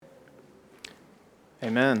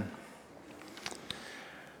Amen.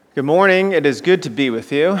 Good morning. It is good to be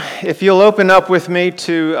with you. If you'll open up with me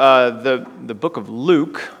to the book of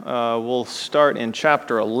Luke, we'll start in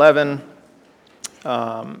chapter 11,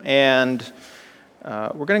 and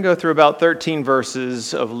we're going to go through about 13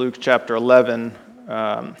 verses of Luke chapter 11.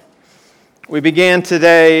 We began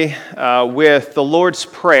today with the Lord's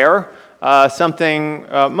Prayer, something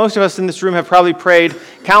most of us in this room have probably prayed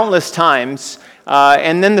countless times,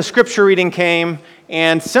 and then the scripture reading came.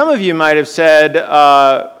 And some of you might have said,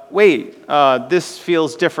 this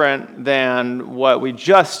feels different than what we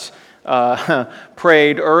just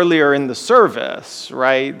prayed earlier in the service,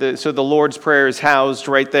 right? So the Lord's Prayer is housed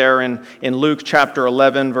right there in Luke chapter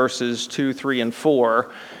 11, verses 2, 3, and 4.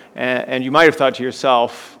 And you might have thought to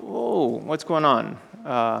yourself, what's going on?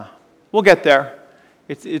 We'll get there.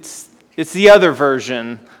 It's the other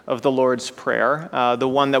version of the Lord's Prayer, the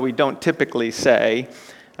one that we don't typically say.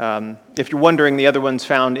 If you're wondering, the other one's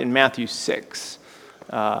found in Matthew 6.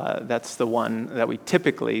 That's the one that we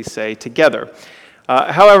typically say together.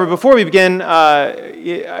 However, before we begin,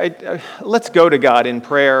 let's go to God in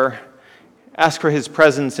prayer, ask for His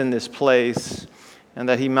presence in this place, and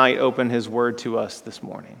that He might open His word to us this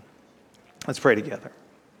morning. Let's pray together.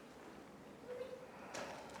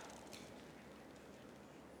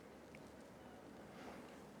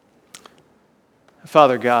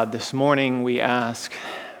 Father God, this morning we ask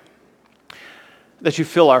that you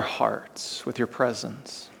fill our hearts with your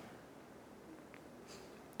presence.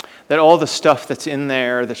 That all the stuff that's in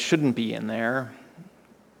there that shouldn't be in there,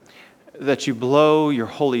 that you blow your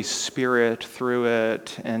Holy Spirit through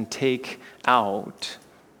it and take out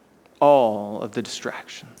all of the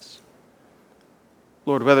distractions.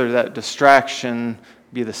 Lord, whether that distraction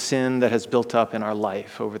be the sin that has built up in our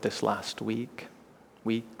life over this last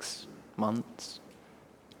weeks, months,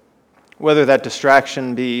 whether that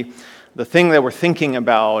distraction be the thing that we're thinking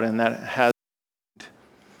about and that has,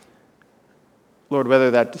 Lord,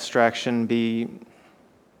 whether that distraction be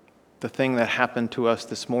the thing that happened to us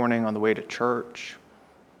this morning on the way to church,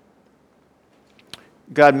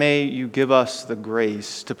 God, may you give us the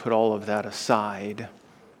grace to put all of that aside,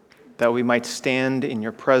 that we might stand in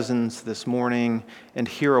your presence this morning and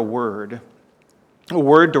hear a word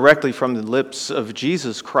directly from the lips of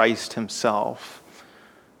Jesus Christ himself.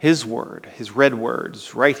 His word, his read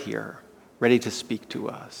words, right here, ready to speak to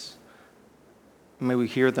us. May we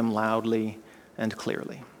hear them loudly and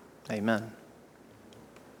clearly. Amen.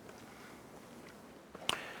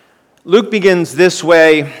 Luke begins this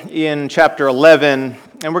way in chapter 11,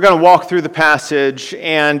 and we're going to walk through the passage,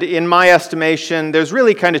 and in my estimation, there's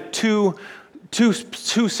really kind of two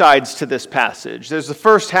sides to this passage. There's the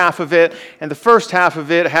first half of it, and the first half of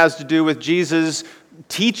it has to do with Jesus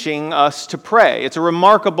teaching us to pray. It's a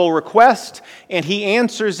remarkable request, and he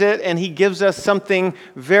answers it, and he gives us something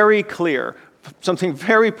very clear, something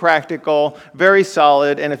very practical, very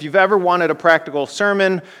solid. And if you've ever wanted a practical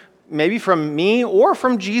sermon, maybe from me or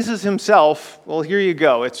from Jesus himself, well, here you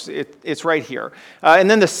go. It's right here. And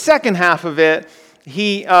then the second half of it,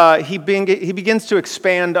 he begins to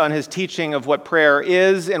expand on his teaching of what prayer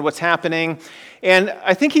is and what's happening. And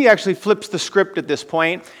I think he actually flips the script at this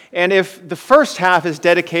point. And if the first half is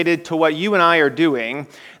dedicated to what you and I are doing,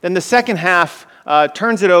 then the second half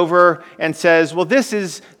turns it over and says, well, this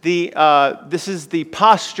is the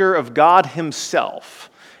posture of God himself.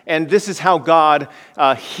 And this is how God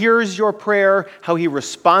hears your prayer, how he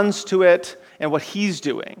responds to it, and what he's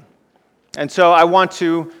doing. And so I want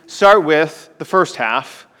to start with the first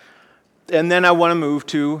half, and then I want to move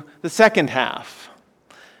to the second half.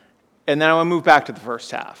 And then I want to move back to the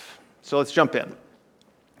first half. So let's jump in.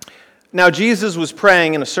 Now Jesus was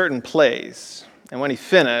praying in a certain place, and when he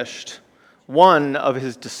finished, one of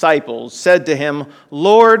his disciples said to him,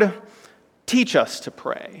 "Lord, teach us to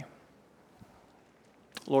pray."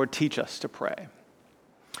 Lord, teach us to pray.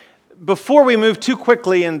 Before we move too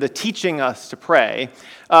quickly into teaching us to pray,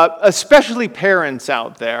 especially parents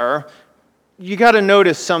out there, you got to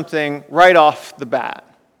notice something right off the bat.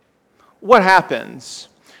 What happens?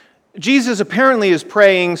 Jesus apparently is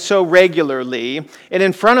praying so regularly and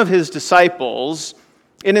in front of his disciples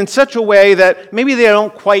and in such a way that maybe they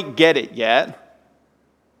don't quite get it yet,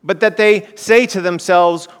 but that they say to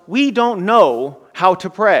themselves, we don't know how to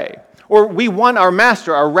pray. Or we want our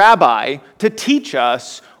master, our rabbi, to teach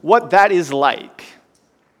us what that is like.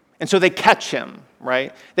 And so they catch him,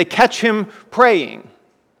 right? They catch him praying.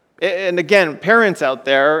 And again, parents out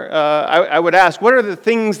there, I would ask, what are the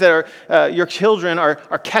things that your children are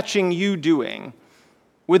catching you doing?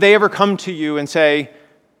 Would they ever come to you and say,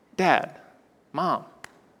 Dad, Mom,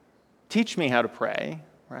 teach me how to pray,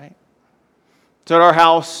 right? So at our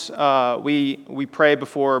house, we pray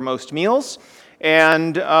before most meals,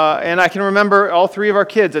 and I can remember all three of our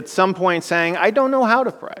kids at some point saying, "I don't know how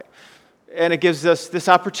to pray," and it gives us this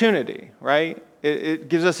opportunity, right? It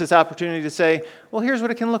gives us this opportunity to say, "Well, here's what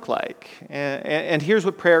it can look like, and here's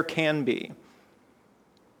what prayer can be."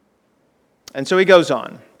 And so he goes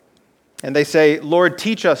on, and they say, "Lord,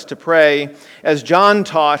 teach us to pray as John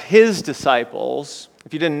taught his disciples."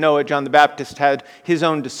 If you didn't know it, John the Baptist had his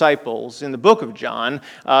own disciples in the book of John.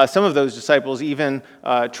 Some of those disciples even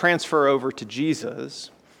transfer over to Jesus.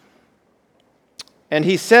 And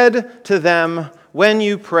he said to them, "When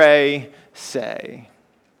you pray, say."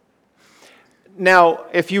 Now,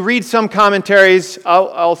 if you read some commentaries,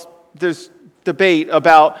 there's debate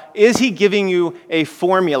about, is he giving you a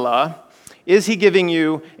formula? Is he giving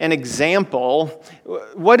you an example?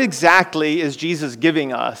 What exactly is Jesus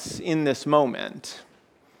giving us in this moment?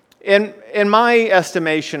 And my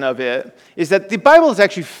estimation of it is that the Bible is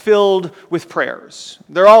actually filled with prayers.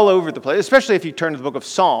 They're all over the place, especially if you turn to the book of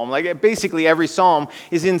Psalm. Like basically every psalm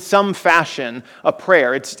is in some fashion a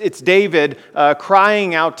prayer. It's David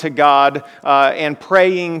crying out to God and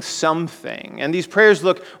praying something. And these prayers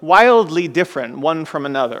look wildly different one from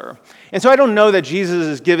another. And so I don't know that Jesus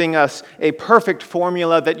is giving us a perfect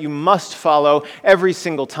formula that you must follow every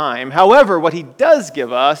single time. However, what he does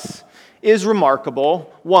give us is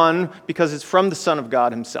remarkable. One, because it's from the Son of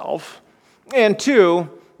God himself. And two,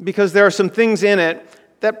 because there are some things in it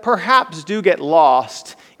that perhaps do get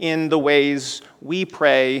lost in the ways we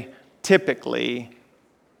pray typically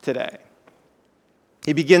today.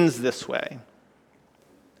 He begins this way.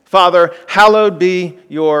 Father, hallowed be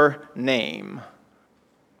your name.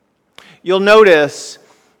 You'll notice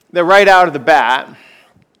that right out of the bat,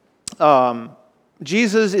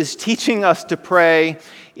 Jesus is teaching us to pray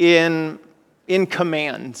in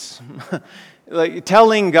commands, like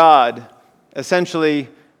telling God, essentially,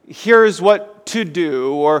 here's what to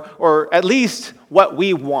do, or at least what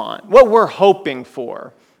we want, what we're hoping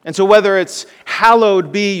for. And so whether it's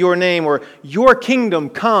hallowed be your name or your kingdom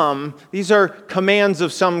come, these are commands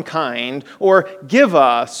of some kind, or give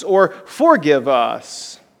us, or forgive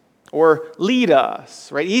us, or lead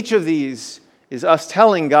us, right? Each of these is us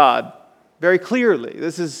telling God very clearly,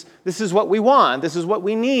 this is what we want, this is what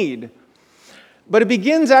we need. But it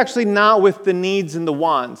begins actually not with the needs and the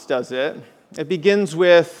wants, does it? It begins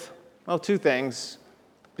with, well, two things.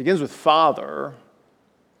 It begins with Father.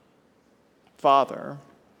 Father.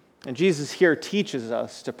 And Jesus here teaches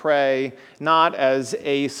us to pray not as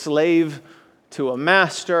a slave to a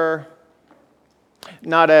master,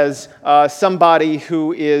 not as somebody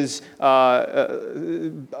who is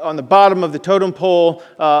on the bottom of the totem pole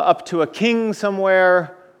up to a king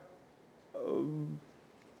somewhere.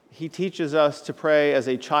 He teaches us to pray as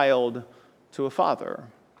a child to a father.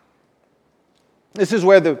 This is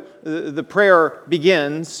where the prayer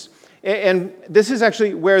begins, and this is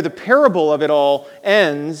actually where the parable of it all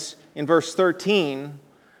ends in verse 13.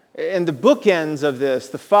 And the bookends of this,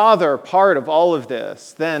 the father part of all of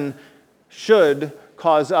this, then should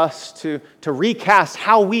cause us to recast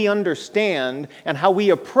how we understand and how we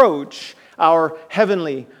approach our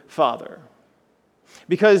Heavenly Father.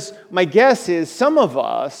 Because my guess is some of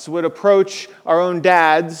us would approach our own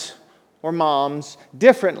dads or moms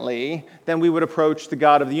differently than we would approach the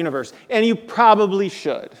God of the universe. And you probably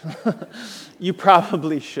should. You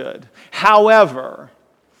probably should. However,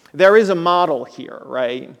 there is a model here,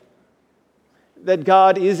 right? That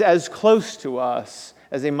God is as close to us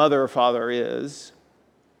as a mother or father is.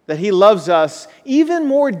 That he loves us even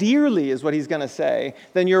more dearly, is what he's going to say,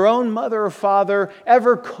 than your own mother or father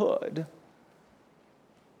ever could.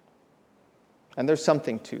 And there's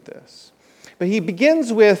something to this. But he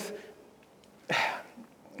begins with,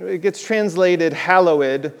 it gets translated,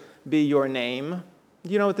 hallowed be your name. Do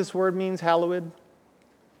you know what this word means, hallowed?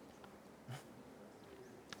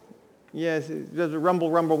 Yes, rumble,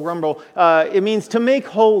 rumble, rumble. It means to make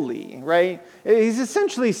holy, right? He's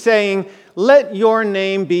essentially saying, let your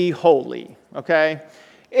name be holy, okay?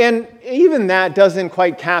 And even that doesn't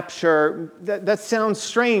quite capture, that sounds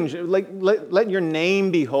strange. Like, let your name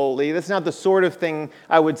be holy. That's not the sort of thing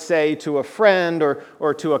I would say to a friend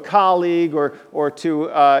or to a colleague or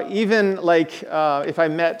to even like if I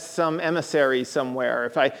met some emissary somewhere.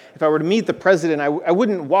 If I were to meet the president, I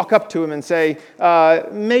wouldn't walk up to him and say,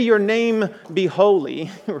 may your name be holy,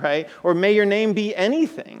 right? Or may your name be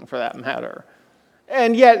anything for that matter.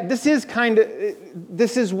 And yet, this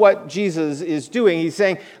is what Jesus is doing. He's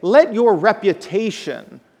saying, let your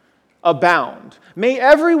reputation abound. May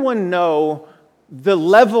everyone know the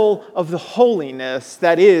level of the holiness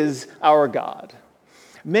that is our God.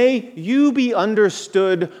 May you be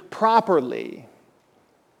understood properly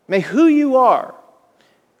May who you are,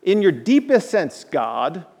 in your deepest sense,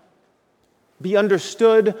 God, be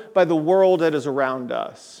understood by the world that is around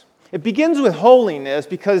us. It begins with holiness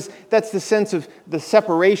because that's the sense of the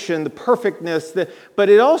separation, the perfectness, but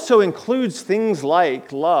it also includes things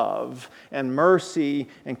like love and mercy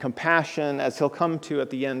and compassion, as he'll come to at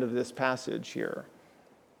the end of this passage here.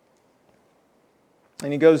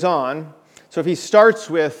 And he goes on. So if he starts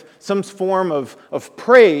with some form of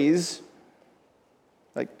praise,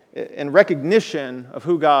 like in recognition of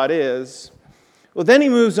who God is, well, then he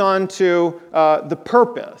moves on to the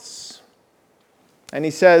purpose. And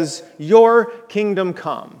he says, your kingdom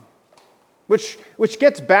come, which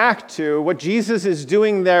gets back to what Jesus is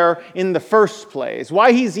doing there in the first place,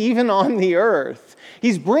 why he's even on the earth.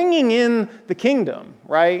 He's bringing in the kingdom,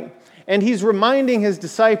 right? And he's reminding his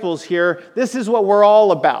disciples here, this is what we're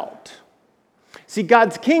all about. See,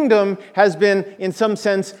 God's kingdom has been, in some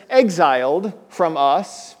sense, exiled from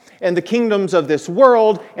us, and the kingdoms of this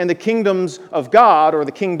world and the kingdoms of God, or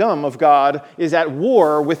the kingdom of God, is at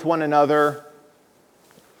war with one another.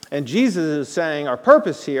 And Jesus is saying our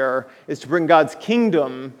purpose here is to bring God's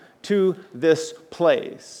kingdom to this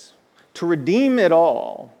place, to redeem it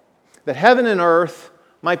all, that heaven and earth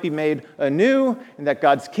might be made anew, and that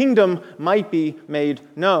God's kingdom might be made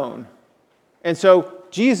known. And so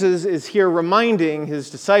Jesus is here reminding his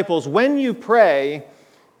disciples, when you pray,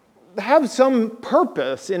 have some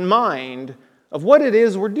purpose in mind of what it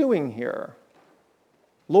is we're doing here.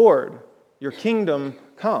 Lord, your kingdom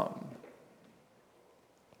come.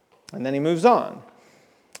 And then he moves on.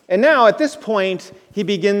 And now, at this point, he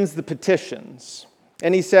begins the petitions.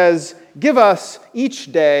 And he says, give us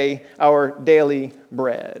each day our daily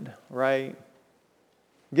bread, right?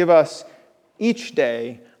 Give us each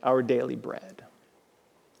day our daily bread.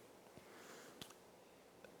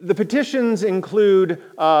 The petitions include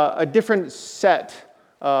a different set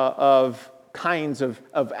of kinds of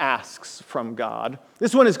asks from God.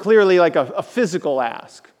 This one is clearly like a physical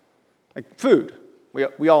ask, like food.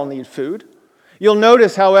 We all need food. You'll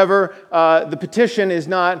notice, however, the petition is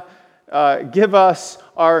not give us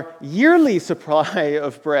our yearly supply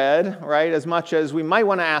of bread, right, as much as we might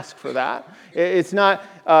want to ask for that. It's not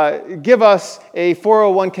give us a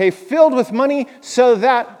 401k filled with money so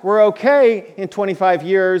that we're okay in 25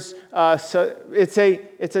 years. So it's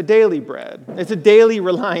a daily bread. It's a daily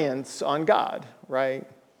reliance on God, right?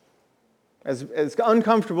 As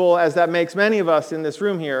uncomfortable as that makes many of us in this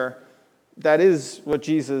room here, that is what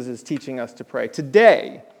Jesus is teaching us to pray.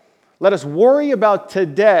 Today, let us worry about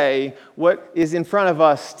today, what is in front of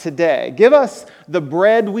us today. Give us the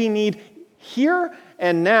bread we need here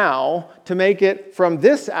and now to make it from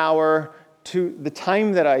this hour to the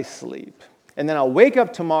time that I sleep. And then I'll wake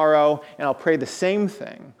up tomorrow and I'll pray the same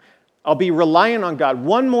thing. I'll be reliant on God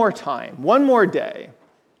one more time, one more day.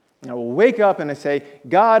 And I will wake up and I say,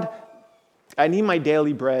 God, I need my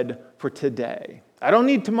daily bread for today. I don't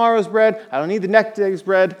need tomorrow's bread. I don't need the next day's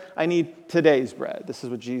bread. I need today's bread. This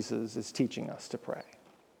is what Jesus is teaching us to pray.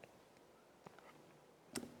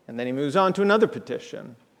 And then he moves on to another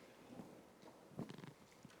petition.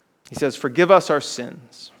 He says, forgive us our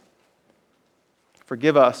sins.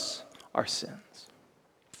 Forgive us our sins.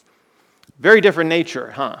 Very different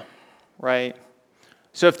nature, huh? Right?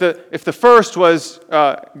 So if the first was,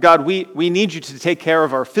 God, we need you to take care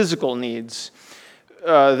of our physical needs.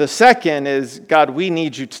 The second is, God, we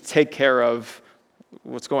need you to take care of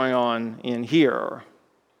what's going on in here.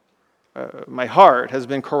 My heart has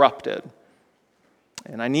been corrupted,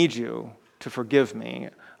 and I need you to forgive me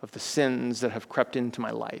of the sins that have crept into my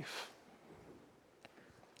life.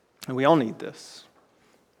 And we all need this.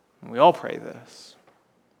 And we all pray this.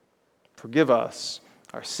 Forgive us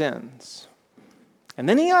our sins. And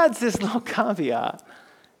then he adds this little caveat.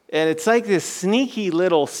 And it's like this sneaky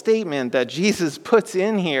little statement that Jesus puts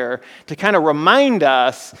in here to kind of remind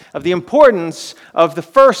us of the importance of the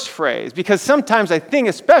first phrase. Because sometimes I think,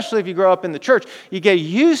 especially if you grow up in the church, you get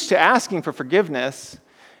used to asking for forgiveness.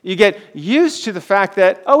 You get used to the fact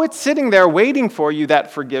that, it's sitting there waiting for you,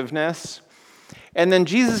 that forgiveness. And then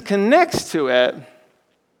Jesus connects to it.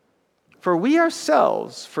 For we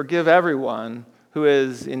ourselves forgive everyone who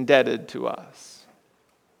is indebted to us.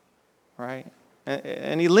 Right?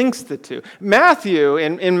 And he links the two. Matthew,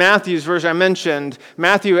 in Matthew's version I mentioned,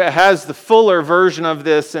 Matthew has the fuller version of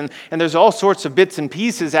this, and there's all sorts of bits and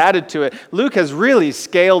pieces added to it. Luke has really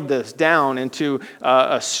scaled this down into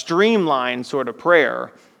a streamlined sort of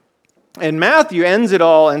prayer. And Matthew ends it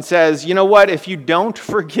all and says, you know what, if you don't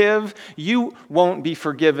forgive, you won't be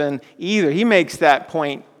forgiven either. He makes that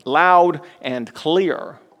point loud and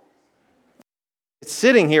clear. It's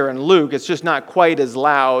sitting here in Luke. It's just not quite as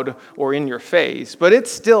loud or in your face, but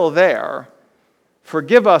it's still there.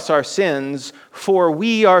 Forgive us our sins, for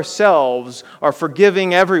we ourselves are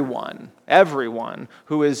forgiving everyone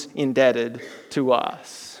who is indebted to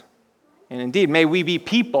us. And indeed, may we be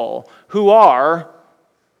people who are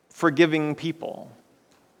forgiving people,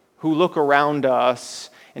 who look around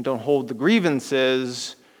us and don't hold the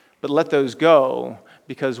grievances, but let those go,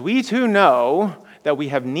 because we too know that we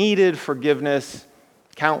have needed forgiveness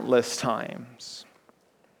countless times.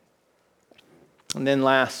 And then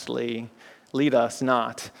lastly, lead us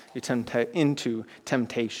not into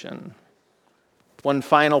temptation. One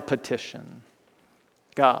final petition.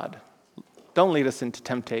 God, don't lead us into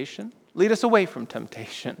temptation. Lead us away from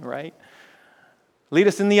temptation, right? Lead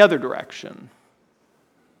us in the other direction.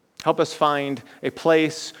 Help us find a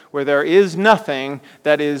place where there is nothing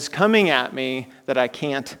that is coming at me that I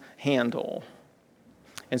can't handle.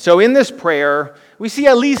 And so in this prayer, we see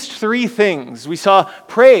at least three things. We saw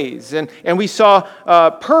praise, and we saw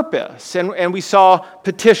purpose, and we saw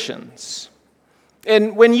petitions.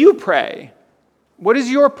 And when you pray, what does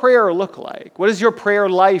your prayer look like? What does your prayer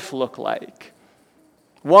life look like?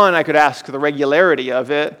 One, I could ask the regularity of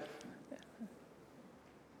it.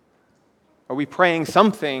 Are we praying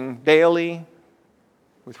something daily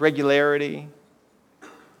with regularity?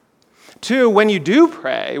 Two, when you do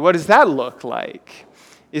pray, what does that look like?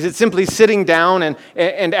 Is it simply sitting down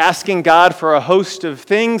and asking God for a host of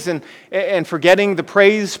things and forgetting the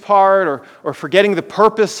praise part or forgetting the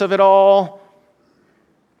purpose of it all?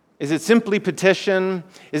 Is it simply petition?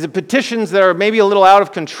 Is it petitions that are maybe a little out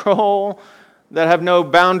of control, that have no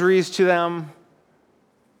boundaries to them?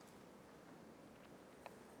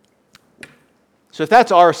 So if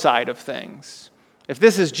that's our side of things, if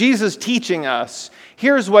this is Jesus teaching us,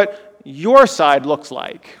 here's what your side looks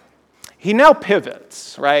like. He now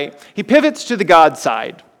pivots, right? He pivots to the God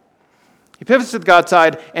side. He pivots to the God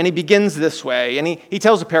side, and he begins this way. And he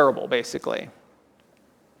tells a parable, basically.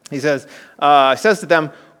 He says to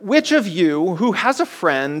them, "Which of you who has a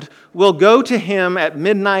friend will go to him at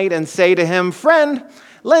midnight and say to him, 'Friend,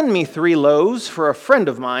 lend me 3 loaves, for a friend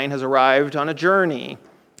of mine has arrived on a journey,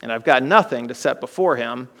 and I've got nothing to set before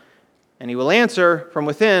him.' And he will answer from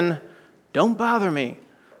within, 'Don't bother me.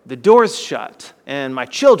 The door's shut, and my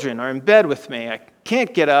children are in bed with me. I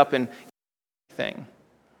can't get up and anything.'"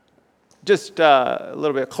 Just a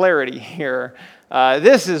little bit of clarity here.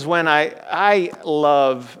 This is when I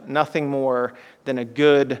love nothing more than a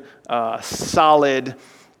good, solid,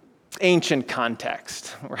 ancient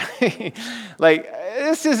context, right? Like,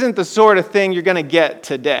 this isn't the sort of thing you're going to get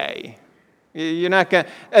today.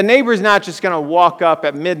 A neighbor's not just going to walk up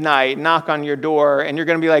at midnight, knock on your door, and you're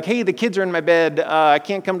going to be like, "Hey, the kids are in my bed. I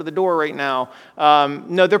can't come to the door right now."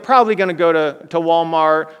 No, they're probably going to go to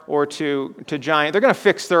Walmart or to Giant. They're going to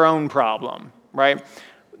fix their own problem, right?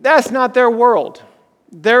 That's not their world.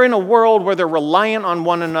 They're in a world where they're reliant on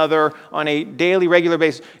one another on a daily, regular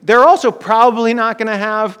basis. They're also probably not going to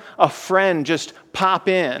have a friend just pop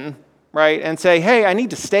in, right, and say, "Hey, I need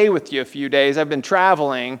to stay with you a few days. I've been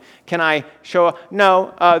traveling. Can I show up?"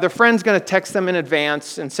 No, their friend's going to text them in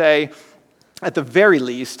advance and say, at the very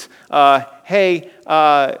least, "Hey,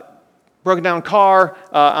 broken down car,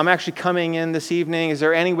 I'm actually coming in this evening. Is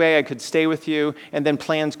there any way I could stay with you?" And then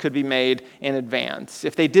plans could be made in advance.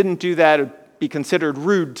 If they didn't do that, it would be considered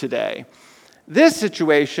rude today. This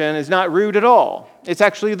situation is not rude at all. It's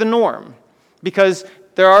actually the norm, because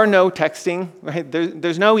there are no texting, right?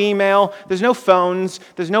 There's no email, there's no phones,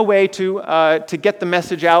 there's no way to get the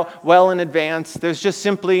message out well in advance. There's just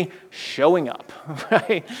simply showing up,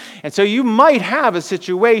 right? And so you might have a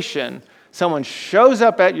situation, someone shows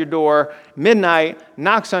up at your door, midnight,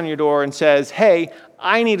 knocks on your door and says, "Hey,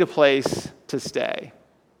 I need a place to stay.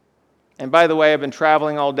 And by the way, I've been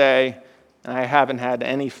traveling all day and I haven't had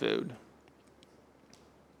any food."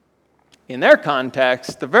 In their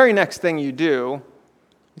context, the very next thing you do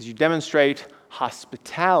is you demonstrate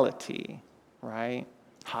hospitality, right?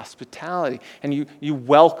 Hospitality. And you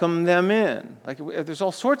welcome them in. Like, there's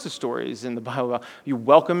all sorts of stories in the Bible. You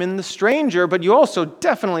welcome in the stranger, but you also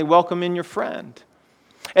definitely welcome in your friend.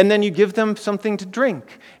 And then you give them something to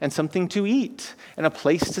drink and something to eat and a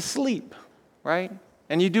place to sleep, right?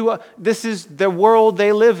 And this is the world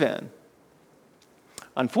they live in.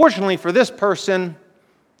 Unfortunately for this person,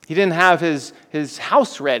 he didn't have his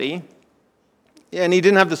house ready, and he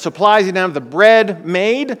didn't have the supplies, he didn't have the bread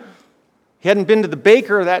made. He hadn't been to the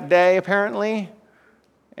baker that day, apparently,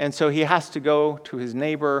 and so he has to go to his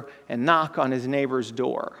neighbor and knock on his neighbor's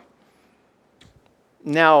door.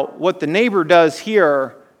 Now, what the neighbor does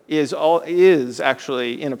here is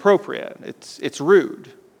actually inappropriate. It's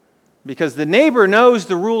rude. because the neighbor knows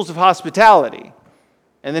the rules of hospitality.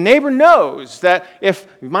 And the neighbor knows that if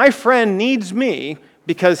my friend needs me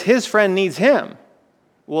because his friend needs him,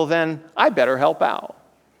 well, then I better help out.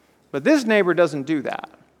 But this neighbor doesn't do that.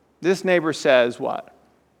 This neighbor says what?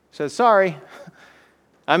 Says, sorry,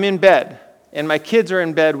 I'm in bed, and my kids are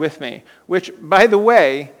in bed with me, which, by the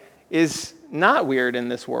way, is not weird in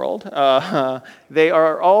this world. They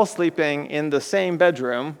are all sleeping in the same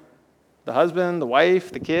bedroom. The husband, the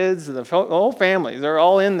wife, the kids, the whole family, they're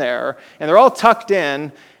all in there, and they're all tucked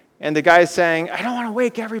in, and the guy's saying, I don't want to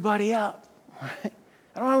wake everybody up. Right?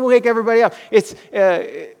 I don't want to wake everybody up. It's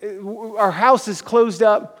our house is closed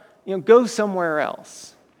up. Go somewhere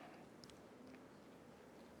else.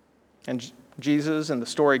 And Jesus, and the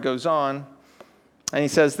story goes on, and he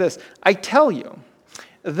says this, I tell you,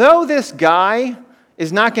 though this guy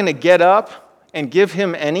is not going to get up and give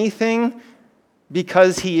him anything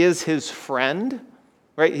because he is his friend,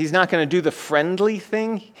 right? He's not going to do the friendly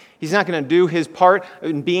thing. He's not going to do his part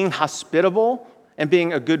in being hospitable and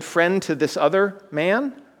being a good friend to this other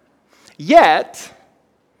man. Yet,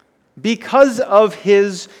 because of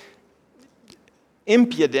his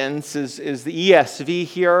impudence, is the ESV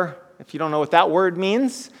here. If you don't know what that word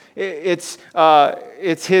means, it's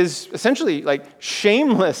his essentially like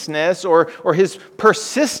shamelessness or his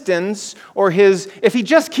persistence or his, if he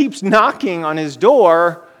just keeps knocking on his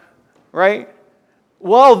door, right?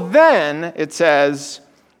 Well, then, it says,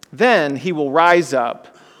 then he will rise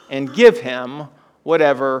up and give him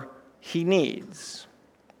whatever he needs.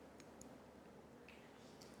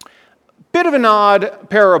 Bit of an odd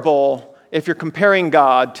parable if you're comparing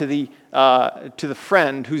God to the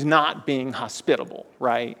friend who's not being hospitable,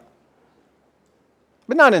 right?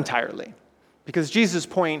 But not entirely, because Jesus'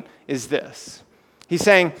 point is this. He's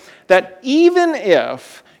saying that even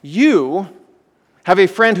if you have a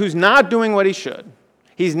friend who's not doing what he should,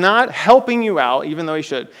 he's not helping you out even though he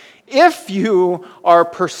should, if you are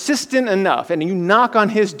persistent enough and you knock on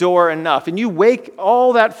his door enough and you wake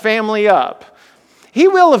all that family up, he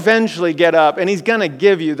will eventually get up and he's going to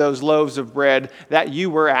give you those loaves of bread that you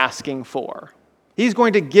were asking for. He's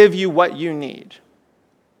going to give you what you need.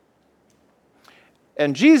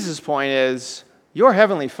 And Jesus' point is, your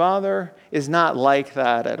heavenly Father is not like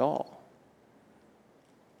that at all.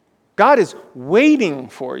 God is waiting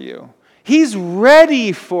for you. He's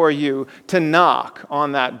ready for you to knock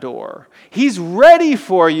on that door. He's ready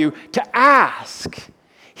for you to ask.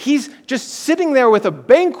 He's just sitting there with a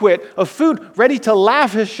banquet of food ready to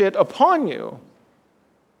lavish it upon you.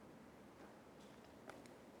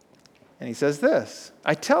 And he says this,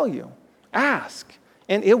 I tell you, ask,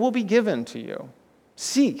 and it will be given to you.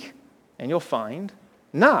 Seek, and you'll find.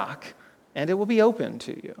 Knock, and it will be open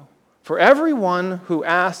to you. For everyone who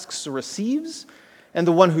asks receives, and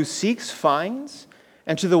the one who seeks finds,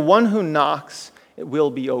 and to the one who knocks it will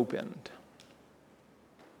be opened.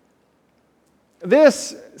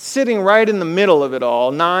 This, sitting right in the middle of it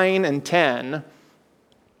all, 9 and 10,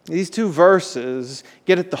 these two verses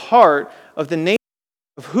get at the heart of the nature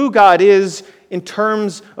of who God is in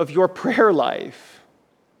terms of your prayer life.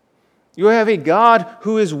 You have a God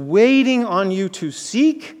who is waiting on you to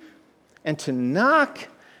seek and to knock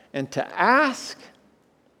and to ask.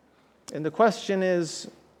 And the question is,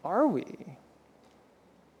 are we?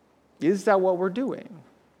 Is that what we're doing?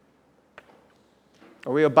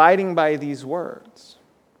 Are we abiding by these words?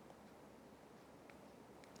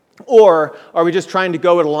 Or are we just trying to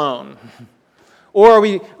go it alone? Or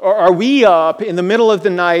are we up in the middle of the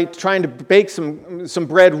night trying to bake some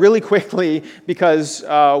bread really quickly because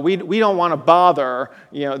we don't want to bother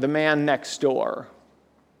the man next door,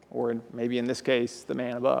 or maybe in this case the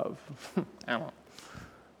man above? I don't know.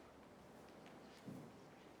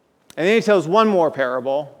 And then he tells one more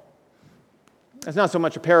parable. It's not so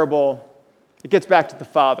much a parable. It gets back to the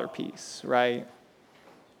father piece, right?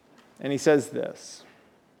 And he says this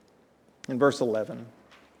in verse 11.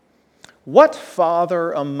 What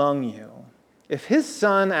father among you, if his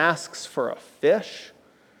son asks for a fish,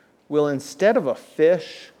 will instead of a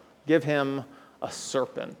fish give him a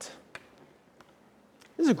serpent?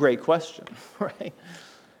 This is a great question, right?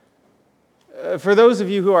 For those of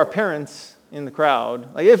you who are parents in the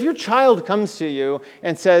crowd, like if your child comes to you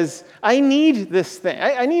and says, I need this thing,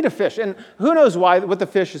 I need a fish, and who knows what the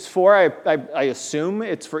fish is for? I assume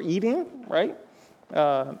it's for eating, right?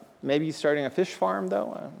 Maybe he's starting a fish farm,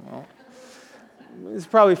 though. I don't know. It's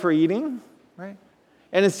probably for eating, right?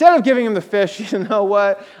 And instead of giving him the fish, you know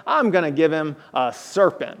what? I'm going to give him a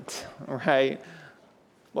serpent, right?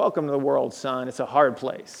 Welcome to the world, son. It's a hard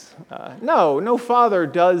place. No father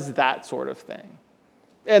does that sort of thing.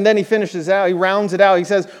 And then he finishes out, he rounds it out. He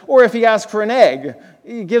says, or if he asks for an egg,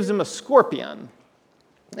 he gives him a scorpion.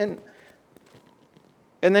 And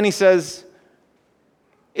then he says,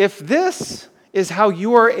 if this is how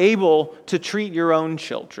you are able to treat your own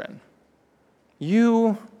children,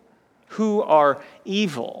 you who are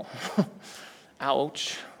evil,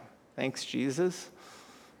 ouch, thanks Jesus,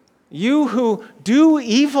 you who do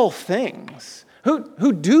evil things,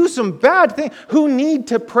 who do some bad things, who need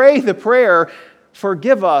to pray the prayer,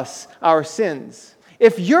 forgive us our sins.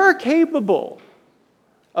 If you're capable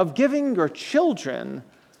of giving your children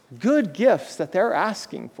good gifts that they're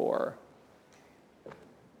asking for,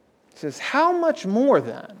 he says, how much more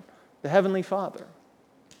then the Heavenly Father?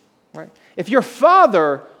 Right? If your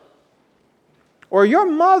father or your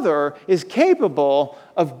mother is capable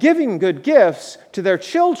of giving good gifts to their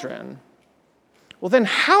children, well then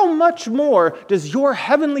how much more does your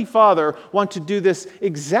Heavenly Father want to do this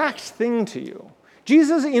exact thing to you?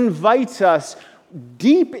 Jesus invites us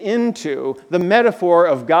deep into the metaphor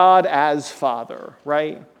of God as Father,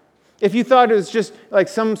 right? If you thought it was just like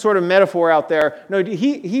some sort of metaphor out there, no,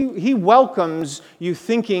 he welcomes you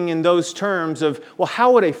thinking in those terms of, well,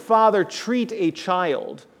 how would a father treat a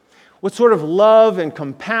child? What sort of love and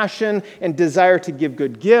compassion and desire to give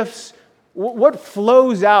good gifts? What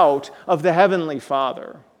flows out of the Heavenly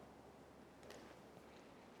Father?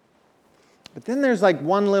 But then there's like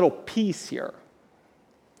one little piece here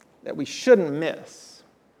that we shouldn't miss.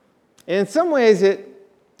 And in some ways,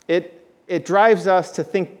 it drives us to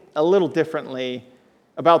think a little differently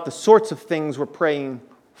about the sorts of things we're praying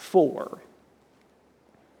for.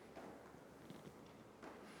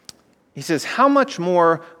 He says, how much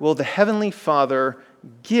more will the Heavenly Father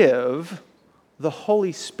give the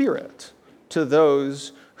Holy Spirit to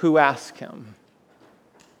those who ask Him?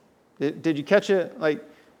 Did you catch it?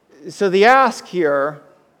 So the ask here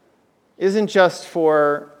isn't just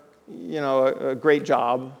for, a great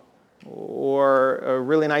job or a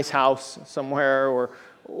really nice house somewhere or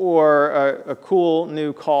a cool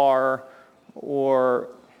new car or,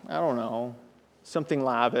 I don't know, something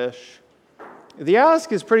lavish. The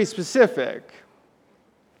ask is pretty specific.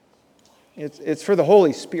 It's for the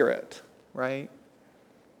Holy Spirit, right?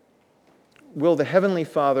 Will the Heavenly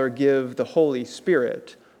Father give the Holy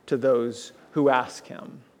Spirit to those who ask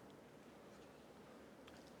Him?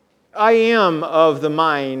 I am of the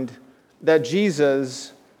mind that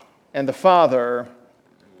Jesus and the Father,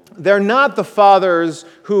 they're not the fathers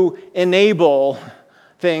who enable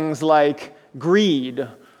things like greed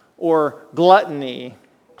or gluttony,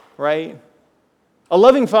 right? A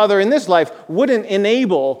loving father in this life wouldn't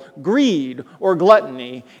enable greed or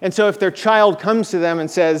gluttony. And so if their child comes to them and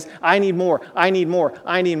says, I need more, I need more,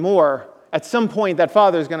 I need more, at some point that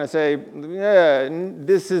father is going to say, yeah,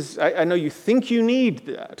 I know you think you need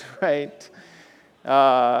that, right?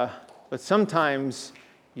 But sometimes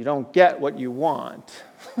you don't get what you want.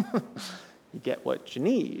 You get what you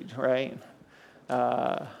need, right?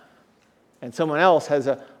 And someone else has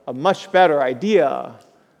a much better idea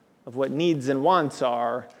of what needs and wants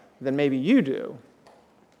are than maybe you do.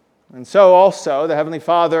 And so also, the Heavenly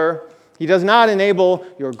Father, He does not enable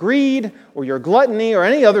your greed or your gluttony or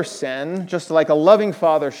any other sin, just like a loving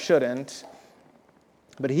father shouldn't,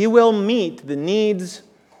 but He will meet the needs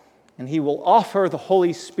and He will offer the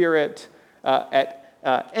Holy Spirit at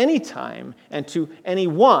any time and to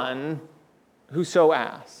anyone who so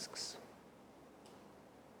asks.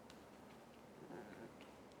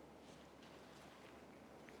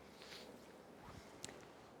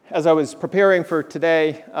 As I was preparing for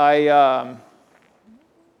today, I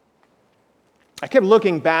kept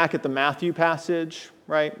looking back at the Matthew passage,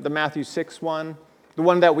 right? The Matthew 6 one, the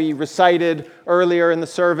one that we recited earlier in the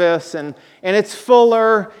service. And it's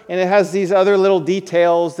fuller, and it has these other little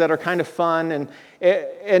details that are kind of fun.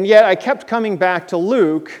 And yet I kept coming back to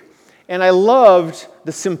Luke, and I loved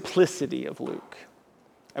the simplicity of Luke.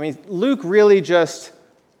 I mean, Luke really just...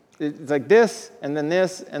 It's like this, and then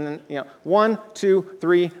 1, 2,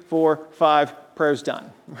 3, 4, 5, prayer's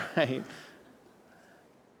done, right?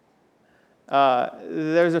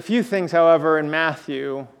 There's a few things, however, in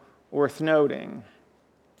Matthew worth noting.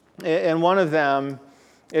 And one of them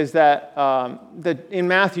is that in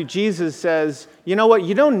Matthew, Jesus says, you know what,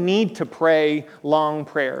 you don't need to pray long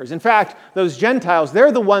prayers. In fact, those Gentiles,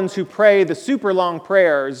 they're the ones who pray the super long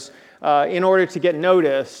prayers in order to get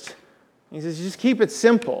noticed. He says, just keep it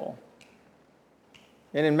simple.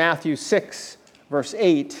 And in Matthew 6, verse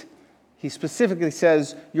 8, he specifically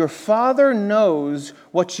says, your Father knows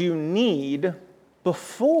what you need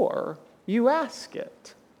before you ask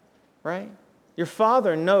it. Right? Your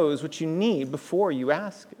Father knows what you need before you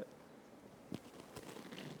ask it.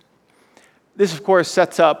 This, of course,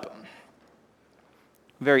 sets up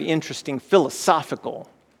a very interesting philosophical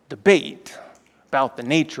debate about the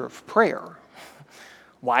nature of prayer.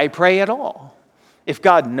 Why pray at all? If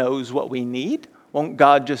God knows what we need, won't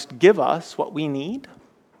God just give us what we need?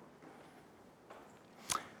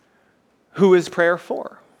 Who is prayer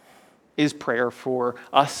for? Is prayer for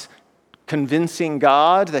us convincing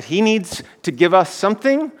God that He needs to give us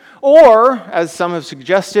something? Or, as some have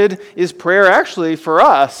suggested, is prayer actually for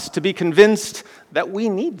us to be convinced that we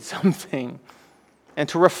need something and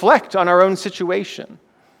to reflect on our own situation?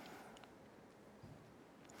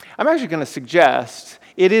 I'm actually going to suggest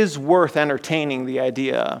it is worth entertaining the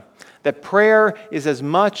idea that prayer is as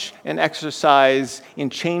much an exercise in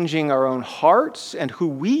changing our own hearts and who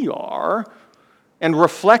we are, and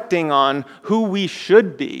reflecting on who we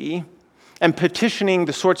should be, and petitioning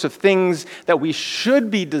the sorts of things that we should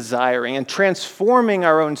be desiring, and transforming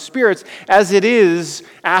our own spirits, as it is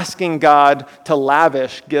asking God to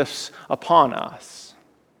lavish gifts upon us.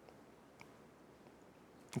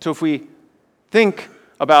 So if we think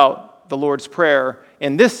about the Lord's Prayer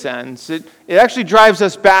in this sense, it actually drives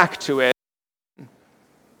us back to it,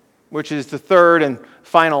 which is the third and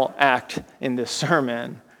final act in this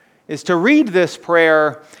sermon, is to read this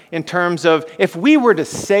prayer in terms of if we were to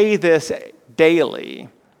say this daily,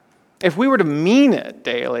 if we were to mean it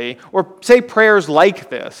daily, or say prayers like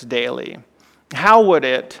this daily, how would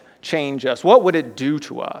it change us? What would it do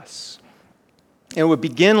to us? It would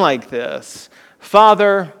begin like this: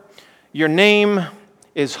 Father, your name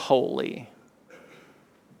is holy.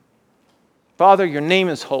 Father, your name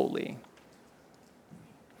is holy.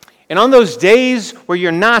 And on those days where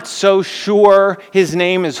you're not so sure His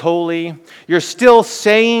name is holy, you're still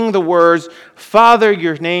saying the words, Father,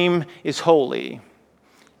 your name is holy.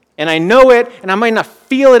 And I know it, and I might not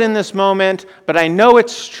feel it in this moment, but I know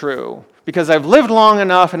it's true because I've lived long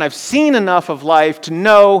enough and I've seen enough of life to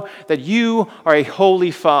know that you are a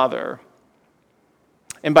holy Father.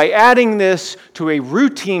 And by adding this to a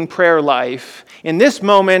routine prayer life, in this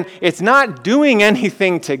moment, it's not doing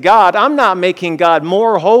anything to God. I'm not making God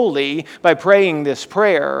more holy by praying this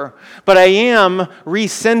prayer, but I am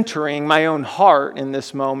recentering my own heart in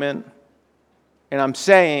this moment. And I'm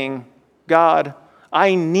saying, God,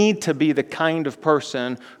 I need to be the kind of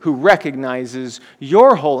person who recognizes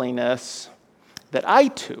your holiness, that I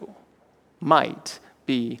too might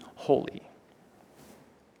be holy.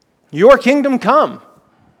 Your kingdom come.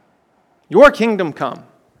 Your kingdom come.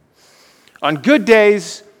 On good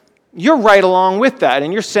days, you're right along with that,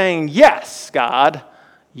 and you're saying, yes, God,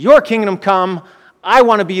 your kingdom come. I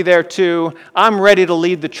want to be there too. I'm ready to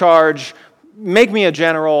lead the charge. Make me a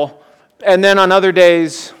general. And then on other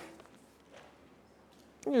days,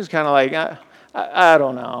 you're just kind of like, I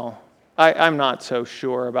don't know. I'm not so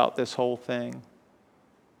sure about this whole thing.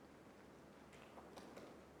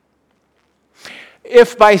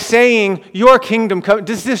 If by saying, your kingdom come,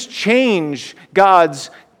 does this change God's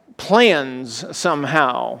plans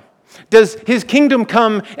somehow? Does His kingdom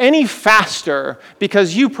come any faster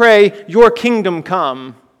because you pray, your kingdom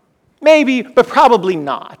come? Maybe, but probably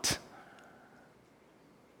not.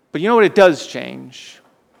 But you know what it does change?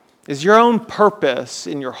 Is your own purpose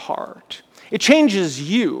in your heart. It changes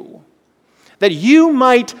you, that you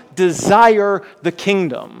might desire the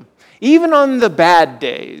kingdom, even on the bad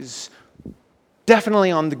days,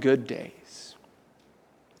 definitely on the good days.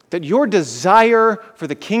 That your desire for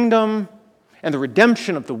the kingdom and the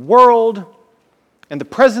redemption of the world and the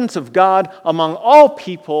presence of God among all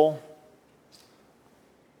people,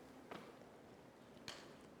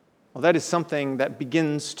 well, that is something that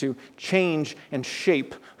begins to change and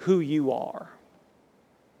shape who you are.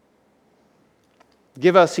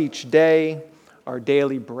 Give us each day our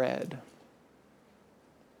daily bread.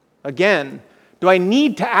 Again, do I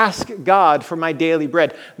need to ask God for my daily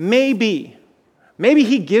bread? Maybe. Maybe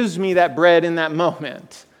He gives me that bread in that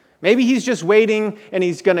moment. Maybe He's just waiting and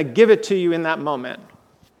He's going to give it to you in that moment.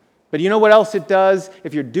 But you know what else it does?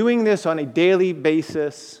 If you're doing this on a daily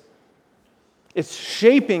basis, it's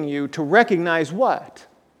shaping you to recognize what?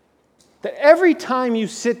 That every time you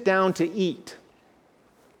sit down to eat,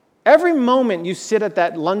 every moment you sit at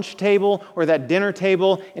that lunch table or that dinner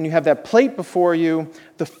table and you have that plate before you,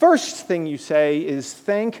 the first thing you say is,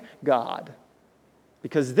 thank God,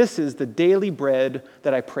 because this is the daily bread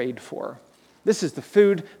that I prayed for. This is the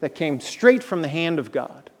food that came straight from the hand of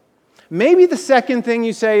God. Maybe the second thing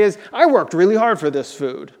you say is, I worked really hard for this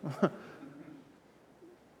food.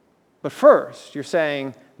 But first, you're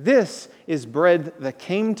saying, this is bread that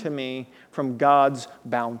came to me from God's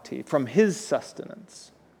bounty, from His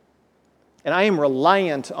sustenance. And I am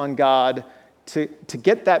reliant on God to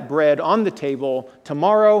get that bread on the table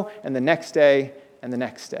tomorrow and the next day and the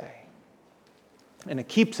next day. And it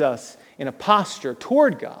keeps us in a posture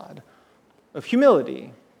toward God of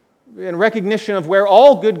humility and recognition of where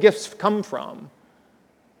all good gifts come from.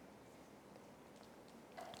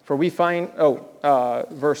 For we find,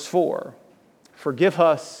 verse 4, forgive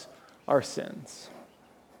us our sins.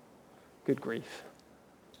 Good grief.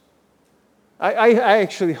 I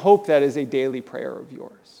actually hope that is a daily prayer of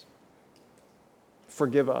yours.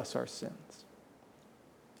 Forgive us our sins.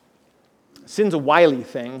 Sin's a wily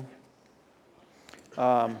thing.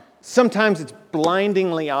 Sometimes it's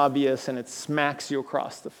blindingly obvious and it smacks you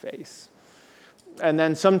across the face. And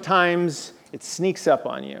then sometimes it sneaks up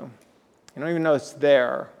on you. You don't even know it's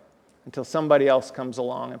there until somebody else comes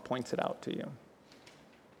along and points it out to you.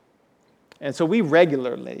 And so we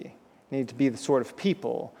regularly need to be the sort of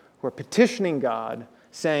people who are petitioning God,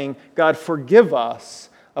 saying, God, forgive us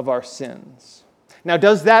of our sins. Now,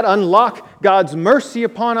 does that unlock God's mercy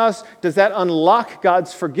upon us? Does that unlock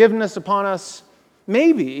God's forgiveness upon us?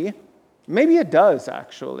 Maybe it does,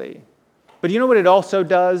 actually. But you know what it also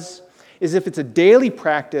does? Is if it's a daily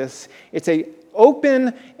practice, it's an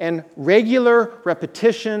open and regular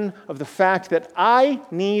repetition of the fact that I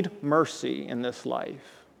need mercy in this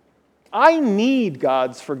life. I need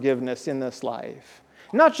God's forgiveness in this life.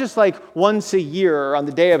 Not just like once a year on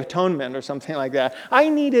the Day of Atonement or something like that. I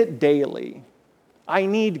need it daily. I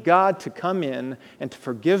need God to come in and to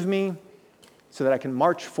forgive me so that I can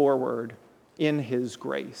march forward in His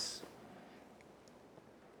grace.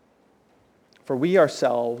 For we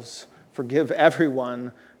ourselves forgive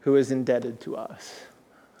everyone who is indebted to us.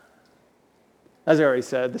 As I already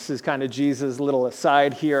said, this is kind of Jesus' little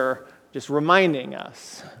aside here, just reminding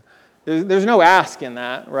us. There's no ask in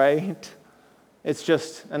that, right? It's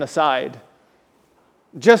just an aside.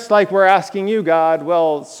 Just like we're asking you, God,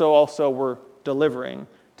 well, so also we're delivering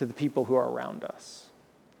to the people who are around us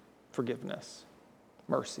forgiveness,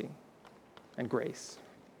 mercy, and grace.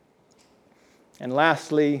 And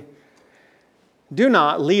lastly, do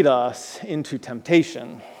not lead us into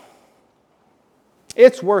temptation.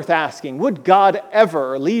 It's worth asking, would God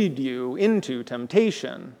ever lead you into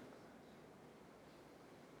temptation?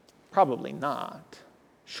 Probably not.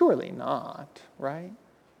 Surely not, right?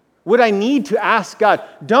 Would I need to ask God,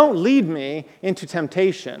 don't lead me into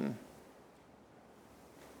temptation?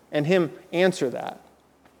 And Him answer that?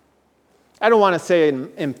 I don't want to say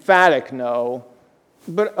an emphatic no,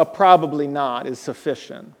 but a probably not is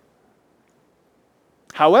sufficient.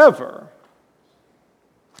 However,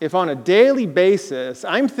 if on a daily basis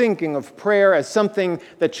I'm thinking of prayer as something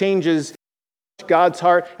that changes God's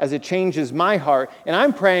heart as it changes my heart, and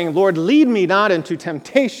I'm praying, Lord, lead me not into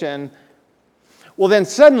temptation, well then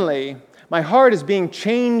suddenly my heart is being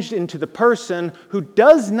changed into the person who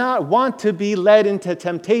does not want to be led into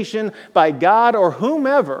temptation by God or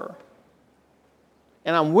whomever.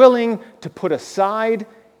 And I'm willing to put aside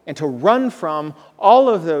and to run from all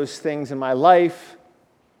of those things in my life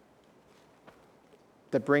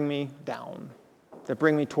that bring me down, that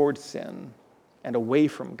bring me towards sin and away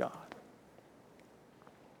from God.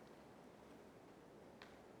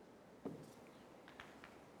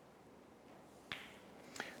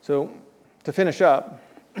 So, to finish up,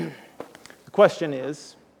 the question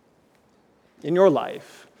is, in your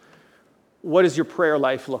life, what does your prayer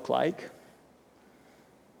life look like?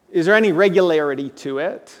 Is there any regularity to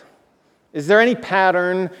it? Is there any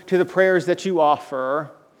pattern to the prayers that you offer?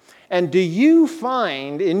 And do you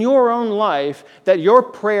find in your own life that your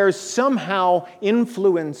prayers somehow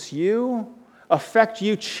influence you, affect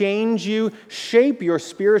you, change you, shape your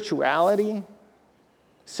spirituality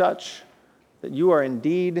such that you are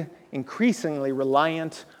indeed increasingly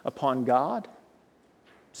reliant upon God,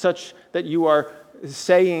 such that you are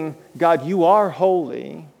saying, God, you are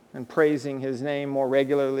holy, and praising His name more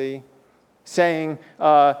regularly, saying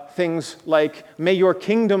things like, may your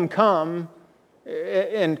kingdom come,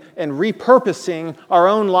 and repurposing our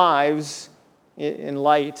own lives in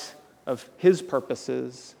light of His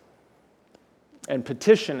purposes, and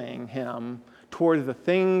petitioning Him toward the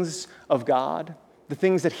things of God, the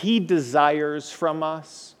things that He desires from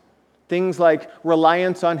us, things like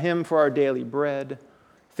reliance on Him for our daily bread,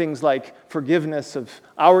 things like forgiveness of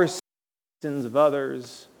our sins of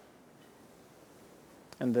others,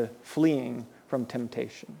 and the fleeing from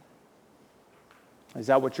temptation. Is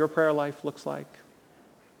that what your prayer life looks like?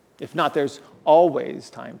 If not, there's always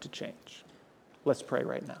time to change. Let's pray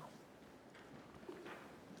right now.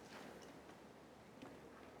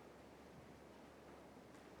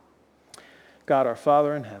 God, our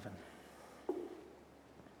Father in heaven,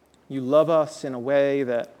 you love us in a way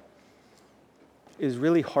that is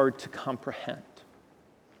really hard to comprehend.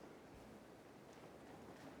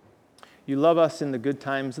 You love us in the good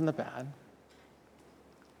times and the bad.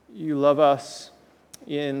 You love us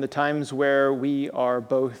in the times where we are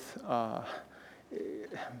both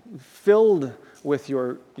filled with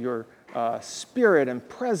your spirit and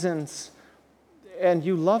presence, and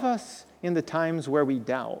you love us in the times where we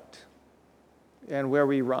doubt and where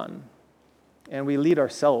we run and we lead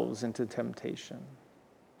ourselves into temptation.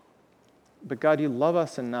 But God, you love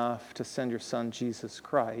us enough to send your Son, Jesus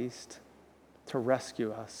Christ, to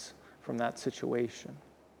rescue us from that situation.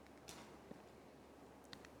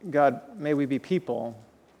 God, may we be people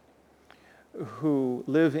who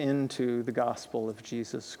live into the gospel of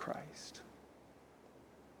Jesus Christ.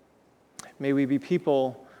 May we be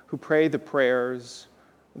people who pray the prayers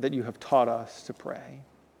that you have taught us to pray.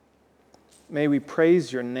 May we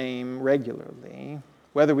praise your name regularly,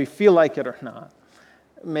 whether we feel like it or not.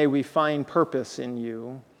 May we find purpose in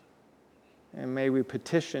you, and may we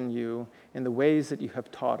petition you in the ways that you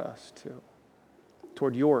have taught us to,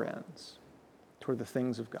 toward your ends, toward the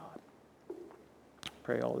things of God.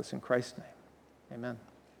 Pray all this in Christ's name. Amen.